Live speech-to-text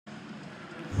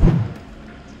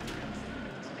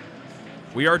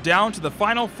We are down to the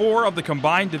final four of the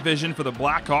combined division for the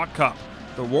Blackhawk Cup.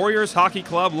 The Warriors Hockey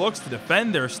Club looks to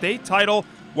defend their state title,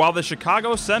 while the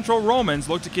Chicago Central Romans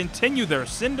look to continue their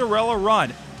Cinderella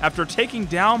run after taking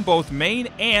down both Maine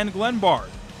and Glenbard.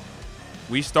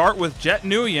 We start with Jet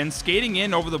Nuygen skating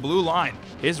in over the blue line.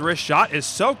 His wrist shot is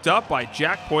soaked up by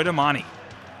Jack Poidomani.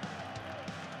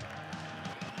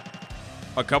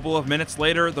 A couple of minutes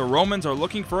later, the Romans are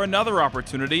looking for another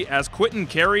opportunity as Quinten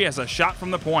Carey has a shot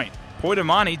from the point.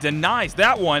 Poidomani denies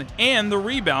that one and the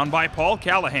rebound by Paul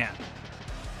Callahan.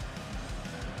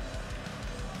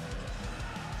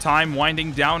 Time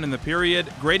winding down in the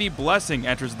period, Grady Blessing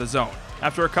enters the zone.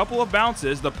 After a couple of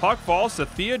bounces, the puck falls to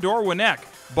Theodor Wnek,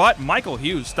 but Michael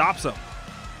Hughes stops him.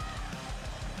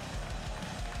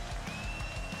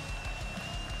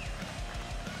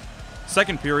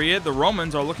 Second period, the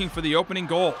Romans are looking for the opening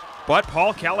goal, but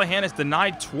Paul Callahan is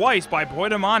denied twice by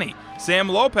Poidomani. Sam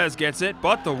Lopez gets it,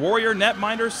 but the Warrior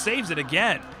netminder saves it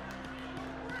again.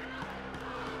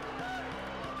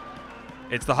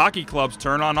 It's the hockey club's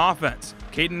turn on offense.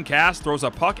 Quinten Carey throws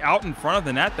a puck out in front of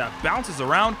the net that bounces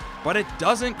around, but it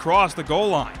doesn't cross the goal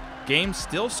line. Game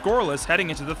still scoreless heading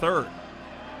into the third.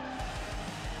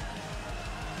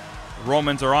 The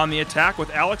Romans are on the attack with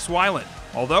Alex Weiland,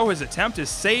 although his attempt is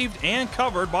saved and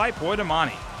covered by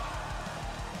Poidomani.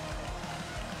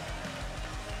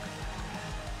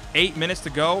 8 minutes to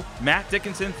go, Matt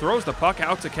Dickinson throws the puck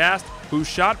out to Cast, whose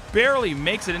shot barely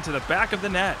makes it into the back of the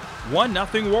net.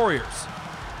 1-0 Warriors.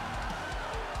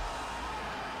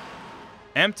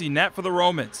 Empty net for the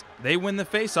Romans. They win the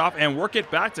faceoff and work it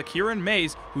back to Kieran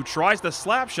Mays, who tries the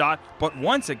slap shot, but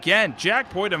once again,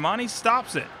 Jack Poidomani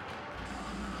stops it.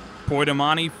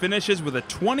 Poidomani finishes with a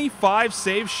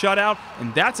 25-save shutout,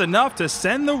 and that's enough to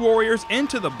send the Warriors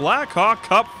into the Blackhawk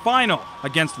Cup final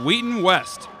against Wheaton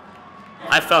West.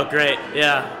 I felt great,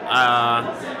 yeah.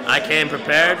 I came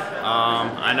prepared.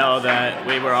 I know that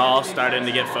we were all starting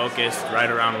to get focused right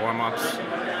around warm-ups.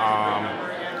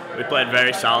 We played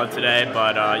very solid today,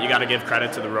 but you got to give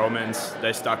credit to the Romans.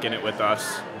 They stuck in it with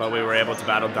us, but we were able to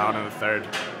battle down in the third.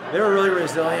 They were really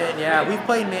resilient, yeah. We've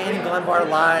played Maine and Glenbard a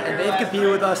lot, and they've competed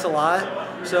with us a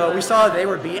lot. So we saw they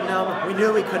were beating them. We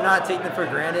knew we could not take them for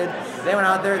granted. They went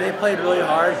out there, they played really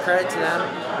hard, credit to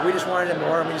them. We just wanted it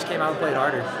more, and we just came out and played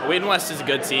harder. Wheaton West is a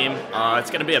good team.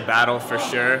 It's going to be a battle for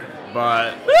sure,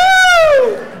 but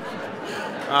woo!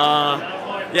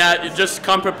 Yeah, you just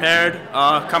come prepared,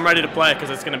 come ready to play because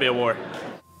it's going to be a war.